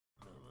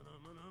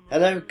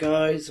Hello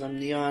guys,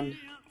 I'm Leon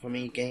from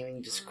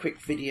EuGaming. Just a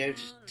quick video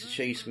to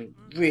show you something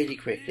really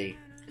quickly.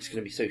 It's going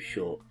to be so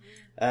short.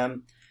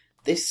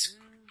 This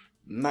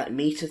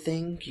meter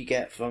thing you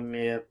get from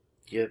your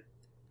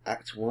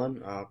Act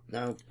 1. Oh,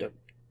 no, don't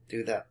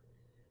do that.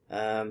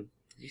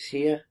 You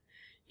see here?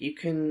 You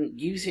can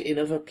use it in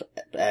other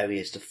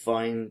areas to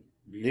find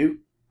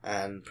loot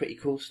and pretty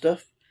cool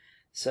stuff.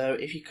 So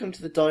if you come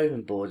to the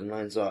diving board in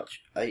Lion's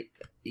Arch,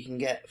 you can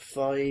get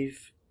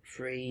 5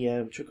 free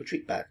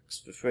trick-or-treat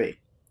bags for free.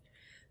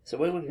 So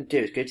what we're going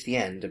to do is go to the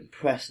end and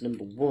press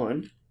number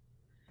 1,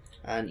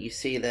 and you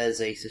see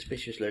there's a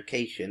suspicious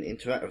location.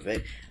 Interact with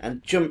it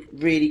and jump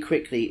really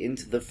quickly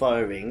into the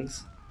fire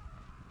rings,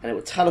 and it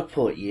will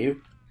teleport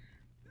you.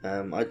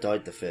 I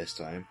died the first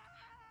time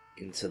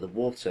into the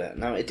water.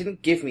 Now it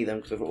didn't give me them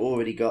because I've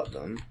already got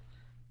them,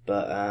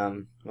 but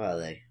where are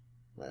they?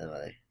 Where are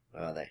they?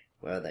 Where are they?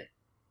 Where are they?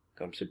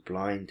 God, I'm so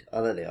blind.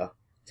 Oh, there they are.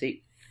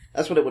 See,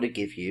 that's what it would have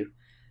give you.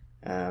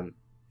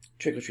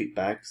 Trick-or-treat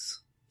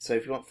bags. So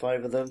if you want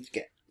 5 of them to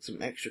get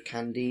some extra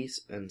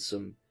candies and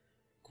some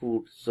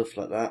cool stuff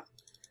like that,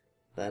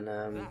 then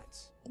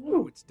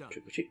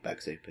trick-or-treat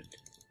bags opened.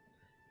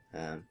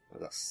 I've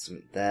got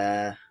something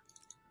there.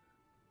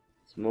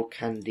 Some more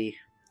candy.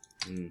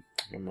 Nom,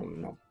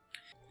 nom, nom.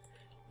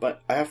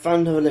 But I have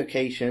found another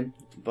location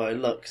by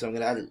luck, so I'm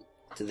going to add it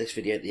to this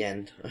video at the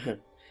end.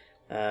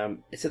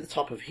 It's at the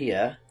top of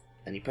here,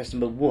 and you press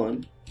number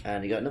 1,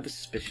 and you got another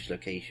suspicious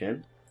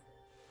location.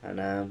 And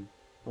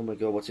oh my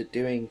god, what's it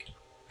doing?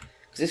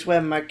 Because this is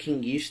where Mad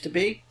King used to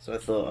be, so I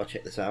thought I'll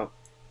check this out.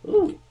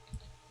 Ooh,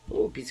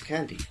 ooh, piece of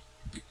candy.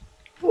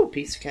 Ooh,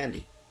 piece of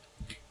candy.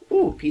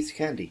 Ooh, piece of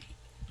candy.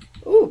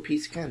 Ooh,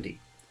 piece of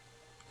candy.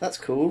 That's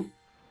cool.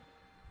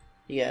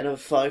 You get another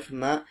 5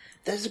 from that.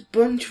 There's a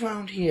bunch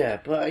around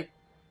here, but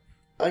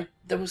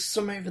there was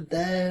some over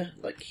there,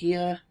 like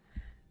here.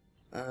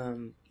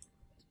 Well,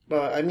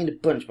 I mean a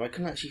bunch, but I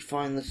couldn't actually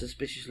find the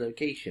suspicious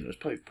location. It was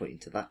probably pointing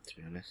to that, to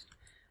be honest.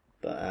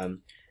 But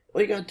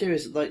all you gotta do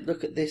is like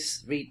look at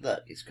this.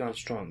 Look, it's gone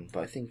strong,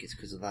 but I think it's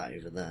because of that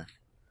over there.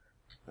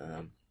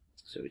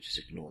 So we just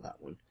ignore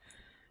that one.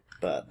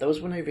 But there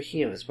was one over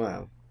here as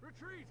well.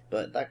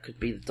 But that could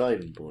be the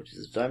diving board.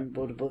 Is the diving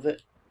board above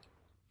it?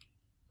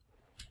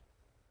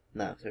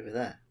 No, it's over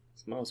there.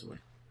 It's miles away.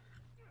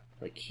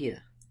 Like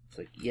here. It's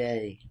like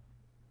yay.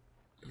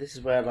 But this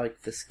is where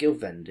like the skill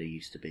vendor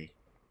used to be.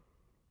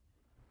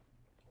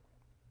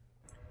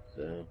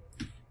 So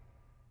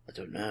I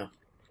don't know.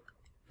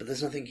 But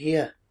there's nothing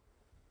here.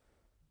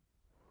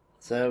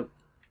 So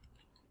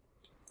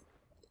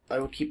I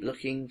will keep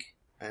looking,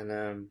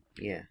 and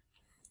yeah.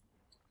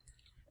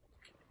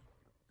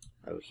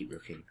 I will keep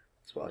looking.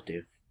 That's what I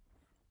do.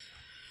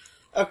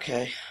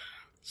 Okay,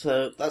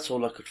 so that's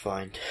all I could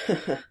find.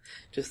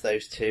 Just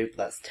those 2.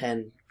 That's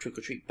 10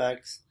 trick-or-treat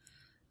bags.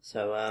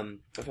 So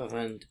if I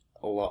find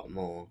a lot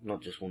more,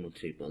 not just 1 or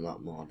 2, but a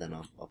lot more, then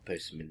I'll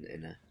post them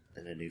in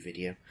a new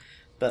video.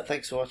 But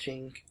thanks for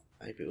watching.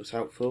 I hope it was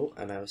helpful,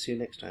 and I will see you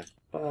next time.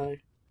 Bye.